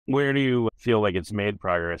Where do you feel like it's made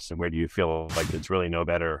progress, and where do you feel like it's really no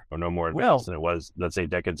better or no more advanced than it was, let's say,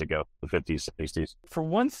 decades ago, the 50s, 60s? For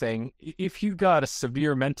one thing, if you got a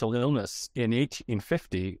severe mental illness in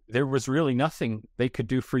 1850, there was really nothing they could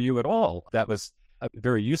do for you at all that was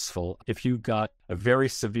very useful. If you got a very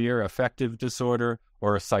severe affective disorder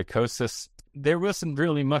or a psychosis, there wasn't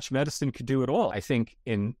really much medicine could do at all. I think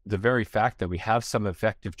in the very fact that we have some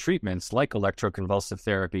effective treatments like electroconvulsive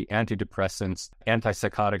therapy, antidepressants,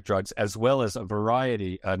 antipsychotic drugs, as well as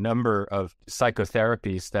a number of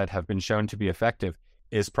psychotherapies that have been shown to be effective,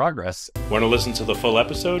 is progress. Want to listen to the full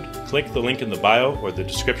episode? Click the link in the bio or the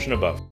description above.